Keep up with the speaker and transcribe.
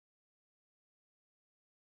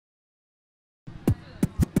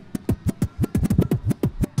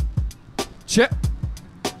Check.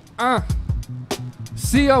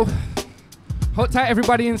 Ceeow. Hold tight,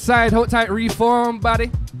 everybody inside. Hold tight, reform,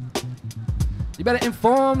 buddy. You better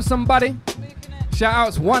inform somebody. Shout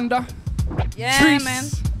outs, OneDa. Yeah, Treece, man.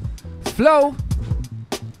 Flow.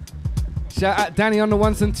 Shout out Danny on the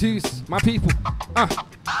ones and twos. My people.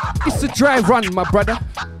 It's a dry run, my brother.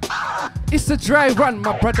 It's a dry run,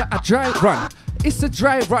 my brother. A dry run. It's a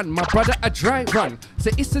dry run, my brother. A dry run.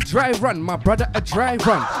 Say it's a dry run, my brother. A dry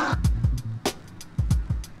run.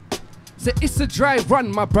 Say it's a dry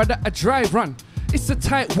run, my brother. A dry run. It's a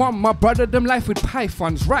tight one, my brother. Them life with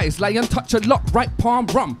pythons. Rise, lion, touch a lock, right palm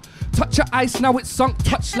rum. Touch your ice, now it's sunk.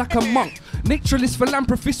 Touch like a monk. Naturalist,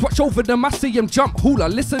 philanthropist, watch over them, I see him jump. Hula,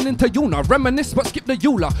 listening to Yuna, reminisce but skip the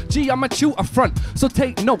Eula. Gee, I'm a tutor front, so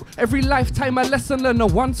take note. Every lifetime a lesson, learn the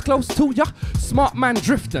ones close to ya. Smart man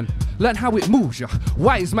drifting, learn how it moves ya.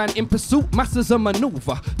 Wise man in pursuit, masters a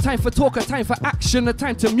maneuver. Time for talk, a time for action, a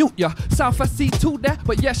time to mute ya. South I see two there,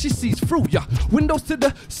 but yeah, she sees through ya. Windows to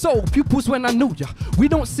the soul, pupils when I knew ya. We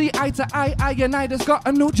don't see eye to eye, I and I just got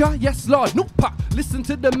a new ja. Yes, Lord, new pop. Listen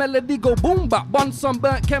to the melody go boom bap. One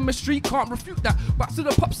sunburnt chemistry, can't refute that. Back to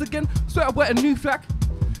the pops again, swear I wear a new flag.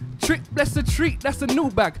 Trick, bless a treat, that's a new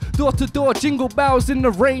bag. Door to door, jingle bells in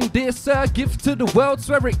the rain, dear sir. Give to the world,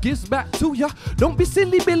 swear it gives back to ya. Don't be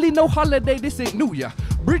silly Billy, no holiday, this ain't New Year.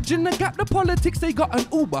 Bridging the gap, the politics, they got an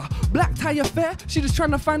Uber. Black tie affair, she just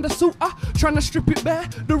trying to find a suitor. Trying to strip it bare,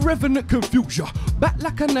 the revenant confuse ya. Back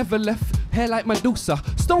like I never left, hair like Medusa.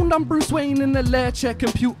 Stoned on Bruce Wayne in the lair chair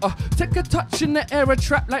computer. Take a touch in the air, a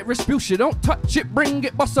trap like Respucia. Don't touch it, bring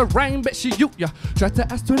it, bust a rhyme, bet she ute ya. Tried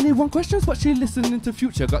to ask 21 questions, but she listening to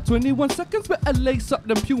future. Got 21 seconds, better lace up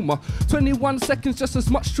them Puma. 21 seconds, just as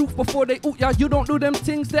much truth before they oot ya. You don't do them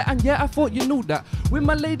things there, and yeah, I thought you knew that. With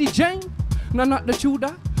my lady Jane, no, not the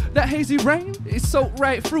Tudor. That hazy rain, it soaked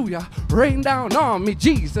right through ya. Rain down on me,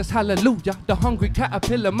 Jesus, hallelujah. The hungry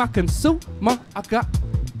caterpillar, my consumer, I got.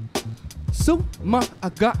 Suma, I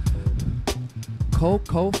got. Cold,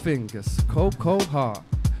 cold fingers, cold, cold heart.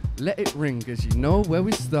 Let it ring as you know where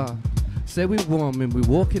we start. Say we warming, we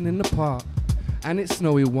walking in the park. And it's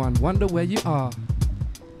snowy one, wonder where you are.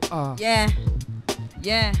 Yeah,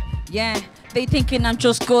 yeah, yeah. They thinking I'm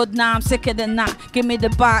just good, now I'm sicker than that. Give me the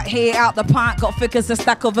bite, here out the park. Got figures, a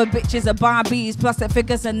stack of bitches, a Barbies, plus the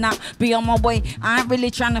figures and that. Be on my way, I ain't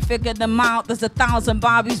really trying to figure them out. There's 1,000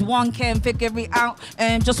 Barbies, one can figure it out.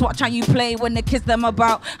 And just watch how you play when they kiss them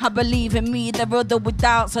about. I believe in me, they're other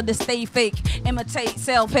without, so they stay fake. Imitate,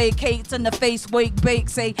 self-hate, cakes in the face, wake, bake.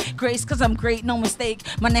 Say grace cause I'm great, no mistake.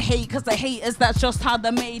 Man, I hate cause the haters, that's just how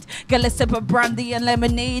they're made. Get a sip of brandy and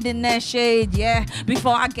lemonade in their shade, yeah.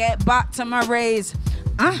 Before I get back to my rays.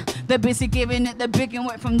 They're busy giving it the big and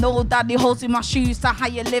wet from no daddy holes in my shoes to how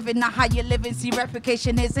you living, not how you living. See,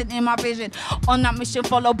 replication isn't in my vision. On that mission,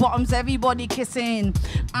 follow bottoms, everybody kissing.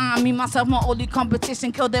 Me, myself, my only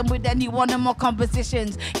competition. Kill them with any one of my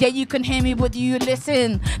compositions. Yeah, you can hear me, but do you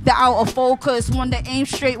listen? They're out of focus, one that aim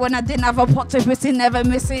straight when I didn't have a pot to piss in, never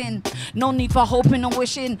missing. No need for hoping or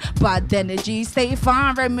wishing. Bad energy, stay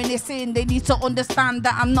fine, reminiscing. They need to understand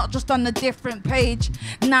that I'm not just on a different page.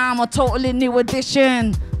 Now I'm a totally new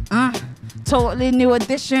addition. Totally new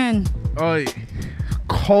edition. Oi,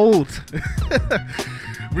 cold.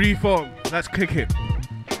 Reform, let's kick it.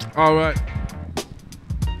 Alright.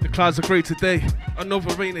 The clouds are grey today,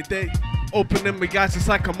 another rainy day. Opening my eyes, it's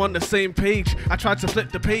like I'm on the same page. I tried to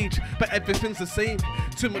flip the page, but everything's the same.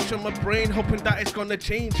 Too much on my brain, hoping that it's gonna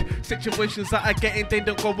change. Situations that I get in, they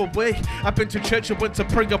don't go away. I've been to church and went to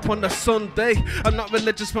pray up on a Sunday. I'm not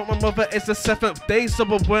religious, but my mother is the 7th day. So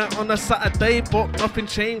I went on a Saturday, but nothing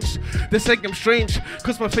changed. They say I'm strange,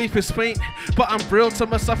 cause my faith is faint. But I'm real to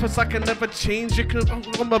myself, it's like I never change. You can,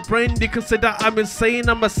 on my brain, you can say that I'm insane.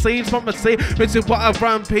 I'm a sage, but I'm a sage. Basically what I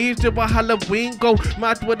rampage, do a Halloween, go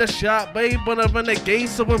mad with a sharp babe. When I run a gate,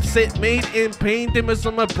 so I'm sick, made in pain. Demons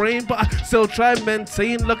on my brain, but I still try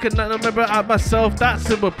maintain. Looking at the mirror at myself, that's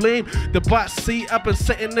who I blame. The back seat, I've been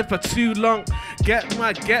sitting there for too long. Get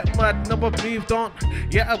mad, no I moved on.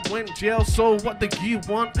 Yeah, I went jail, so what do you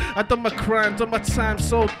want? I done my crime, done my time,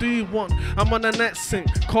 so do you want? I'm on the next thing,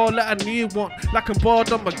 call it a new one. Like I'm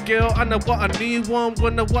bored on my girl, I know what a new one.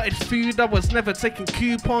 When I wanted food, I was never taking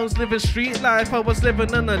coupons. Living street life, I was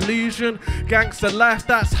living an illusion. Gangster life,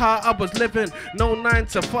 that's how I was living. No 9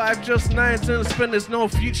 to 5, just 9s and spin. There's no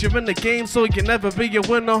future in the game, so you never be a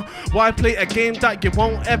winner. Why play a game that you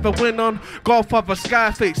won't ever win on? Godfather,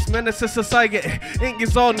 Scarface, menace to society.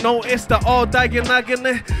 Inkies all notice that all dying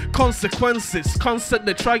agony. Consequences,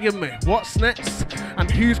 constantly trying me. What's next? And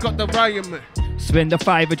who's got the riot me? Spend a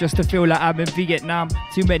fiver just to feel like I'm in Vietnam.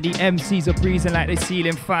 Too many MCs are breezing like they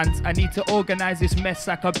ceiling fans. I need to organize this mess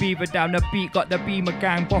like a beaver down the beat. Got the beamer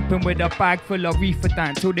gang bopping with a bag full of reefer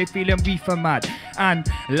dance till they feeling reefer mad. And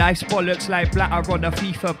life's bollocks like blatter on a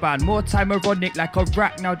FIFA ban. More time ironic like a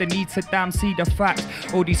rack, now they need to damn see the facts.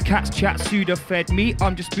 All these cats chat Suda fed me,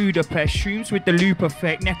 I'm just Budapest. Shrooms with the loop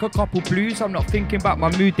effect, neck a couple blues, I'm not thinking about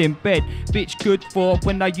my mood in bed. Bitch good for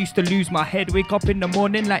when I used to lose my head. Wake up in the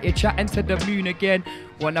morning like you're chatting to the moon again.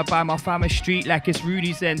 Wanna buy my fam a street like it's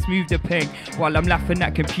Rudy's ends. Move the peg while I'm laughing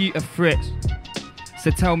at computer threats.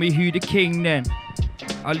 So tell me who the king then.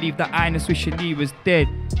 I'll leave the Ines wishing he was dead.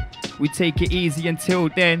 We take it easy until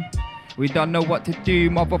then. We don't know what to do,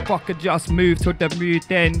 motherfucker, just move till the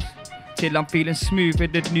mood ends. Till I'm feeling smooth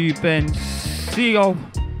with the new bends. Ceeow,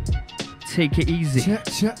 take it easy.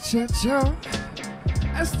 Cha.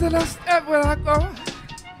 And still I step where I go.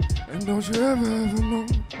 And don't you ever know.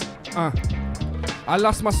 I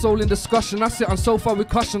lost my soul in discussion. I sit on sofa with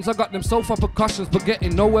cushions. I got them sofa percussions, but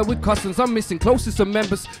getting nowhere with cousins. I'm missing closest of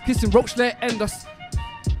members, kissing roach let end us.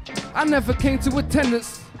 I never came to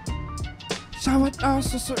attendance. Shower down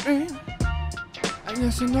so serene. And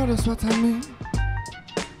yes, you know that's what I mean.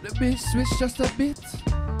 The beat switch just a bit,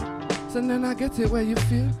 and then I get it where you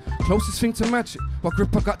feel. Closest thing to magic, what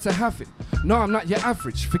grip I got to have it. No, I'm not your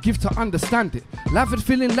average, forgive to understand it. Lathered,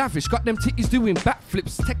 feeling lavish, got them titties doing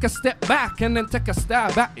backflips. Take a step back and then take a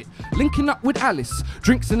stab at it. Linking up with Alice,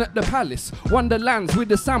 drinks in at the palace. Wonderlands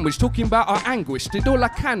with a sandwich, talking about our anguish. Did all I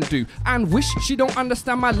can do, and wish she don't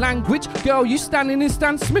understand my language. Girl, you standing in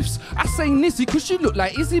Stan Smith's. I say Nizzy, cause you look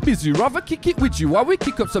like Izzy Busy. Rather kick it with you, while we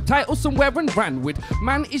kick up subtitles somewhere and ran with.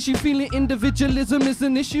 Man, is you feeling individualism is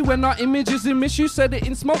an issue when our image is in issue? Said it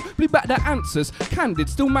in smoke, blew back the answers. Candid,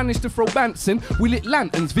 still managed to throw bands in. We lit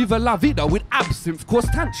lanterns, viva la vida with absinthe. Cause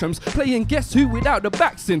tantrums, playing guess who without the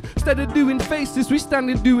backs in. Instead of doing faces, we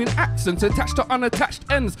standing doing accents. Attached to unattached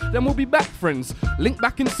ends, then we'll be back friends. Link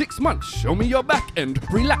back in 6 months, show me your back end.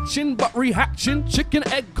 Relaxing but rehatching, chicken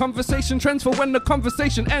egg conversation trends for when the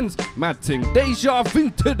conversation ends. Mad thing, deja vu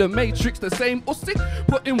to the matrix, the same or sick.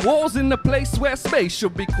 Putting walls in the place where space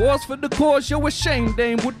should be. Cause for the cause you're ashamed,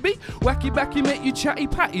 dame would be. Wacky backy make you chatty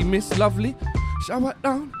patty, Miss Lovely. Shower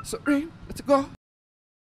down, serene, let's go.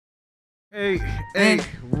 Hey,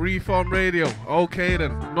 Reform Radio. Okay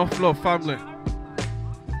then, enough love, family.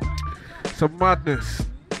 Some madness.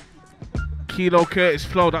 Kilo Curtis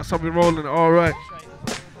flow, that's how we rolling. Alright.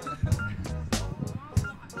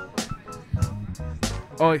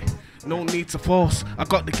 Oi. No need to force, I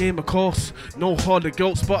got the game of course. No harder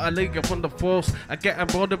goats, but I lay up on the force. I get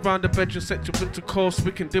abroad around the bedroom, sexual intercourse.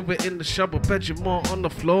 We can do it in the shower bedroom or on the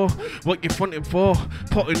floor. What you fronting for?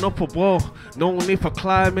 Putting up a wall. No need for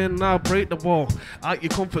climbing, now break the wall. Out your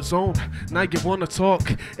comfort zone, now you wanna talk.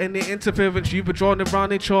 Any interference, you be drawing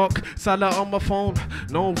around in chalk. Silent on my phone,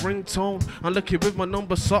 no ringtone. I'm looking with my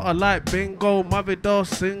number, sorta like bingo. Married or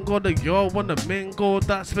single, the yo wanna mingle.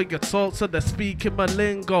 That's for your talk, so they're speaking my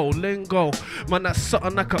lingo. Man, that's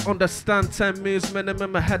something I can understand. 10 moves minimum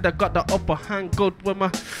in my head, I got the upper hand good with my.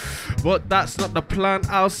 But that's not the plan.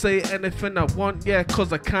 I'll say anything I want, yeah,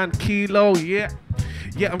 cause I can. Kilo, yeah,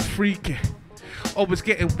 I'm freaky. Always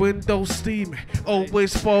getting windows steamy.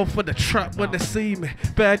 Always fall for the trap when they see me.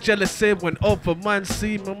 Bad jealousy when other man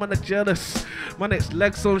see me. Man, I'm jealous. My next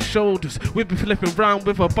legs on shoulders. We be flipping round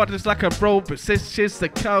with her bodies like a robot. Says she's the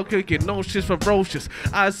cowgirl, you know she's ferocious.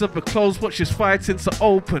 Eyes of her closed, but she's fighting to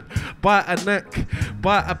open. Bite her neck,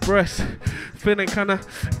 bite her breast. Feeling kinda,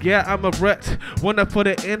 yeah, I'm a wreck. When I put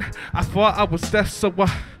it in, I thought I was deaf, so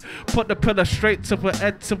I put the pillow straight to her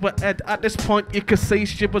head, At this point, you could say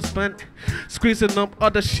she was bent. Squeezing up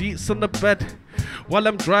other sheets on the bed while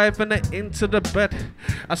I'm driving it into the bed.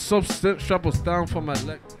 A substance travels down from my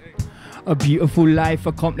leg. A beautiful life,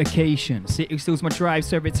 a complication. City steals my drive,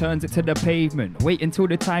 so returns it to the pavement. Wait until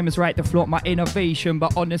the time is right to flaunt my innovation.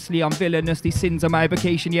 But honestly, I'm villainous. These sins are my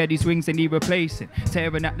vocation. Yeah, these wings they need replacing.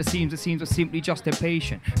 Tearing at the seams, it seems was simply just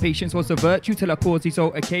impatient. Patience was a virtue till I caused these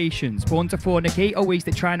altercations. Born to fornicate, always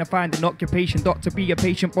they're trying to find an occupation. Doctor, be a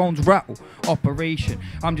patient, bones rattle. Operation.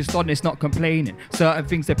 I'm just honest, not complaining. Certain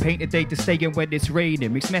things are painted, they to stay in when it's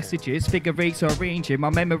raining. Mixed messages, figure eights are arranging.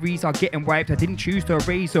 My memories are getting wiped. I didn't choose to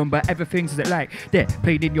erase them, but everything things that like they're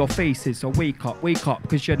playing in your faces. So wake up,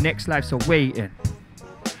 cause your next life's awaiting.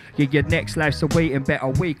 Yeah, your next life's awaiting. Better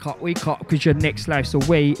wake up, cause your next life's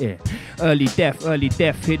awaiting. Early death,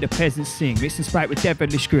 hear the peasants sing. Mixing spite with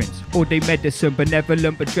devilish grins. All day medicine,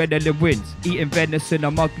 benevolent, but adrenaline wins. Eating venison,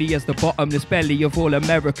 I'm ugly as the bottomless belly of all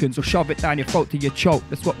Americans. Or shove it down your throat till you choke,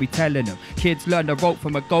 that's what we telling them. Kids learn the rope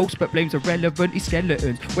from a ghost, but blames irrelevant, these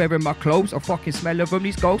skeletons. Wearing my clothes, I fucking smell of them.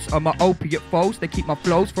 These ghosts are my opiate foes. They keep my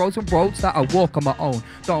flows frozen roads that I walk on my own.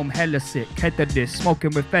 Though I'm hella sick, head of this.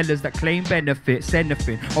 Smoking with fellas that claim benefits.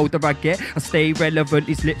 Anything, older I get, I stay relevant.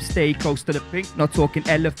 These lips stay close to the pink. Not talking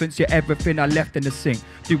elephants, you're everything I left in the sink.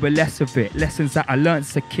 Do a less of it, lessons that I learned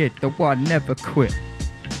as a kid. The one never quit.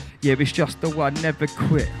 Yeah, it's just the one never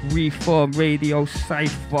quit. Reform Radio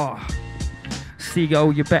Cypher.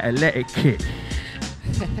 Ceeow, you better let it kick.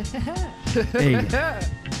 Hey.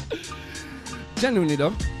 Genuinely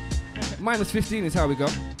though, -15 is how we go.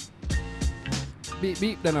 Beep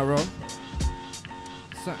beep, then I roll.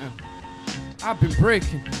 Something. I've been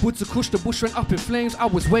breaking. Woods of Kush, the bush went up in flames. I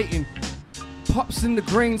was waiting. Pops in the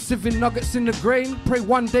grain, sieving nuggets in the grain. Pray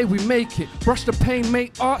one day we make it. Brush the pain,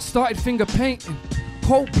 make art, started finger painting.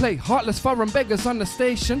 Coldplay, heartless foreign beggars on the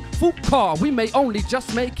station. Full car, we may only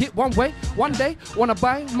just make it one way. One day, wanna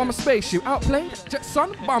buy mama spaceship. Outplayed, jet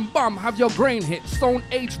son, bum bum, have your grain hit. Stone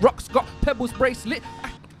age rocks got pebbles bracelet.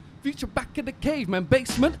 Future back in the caveman,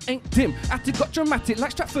 basement ain't dim. Attic got dramatic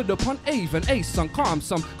like Stratford upon Avon. A-son, calm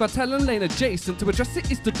some, got talent lane adjacent. To address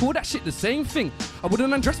it is to call that shit the same thing. I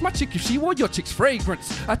wouldn't undress my chick if she wore your chick's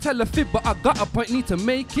fragrance. I tell a fib, but I got a point, need to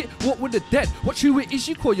make it. Walk with the dead, watch who it is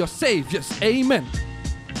you call your saviors. Amen.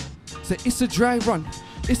 Say it's a dry run,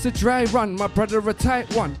 it's a dry run. My brother a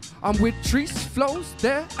tight one. I'm with Treece, flows,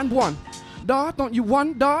 there and one. Da, don't you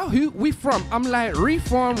wonder who we from? I'm like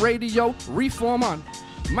Reform Radio, reform on.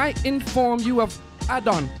 Might inform you of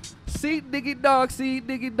add-on. See diggy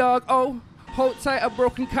dog, oh. Hold tight a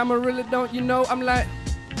broken Camarilla, don't you know? I'm like,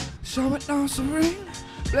 show it down serene.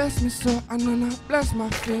 Bless me so, and then I bless my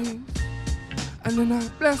things. And then I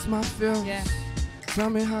bless my feels. Yeah. Tell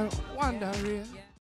me how OneDa real.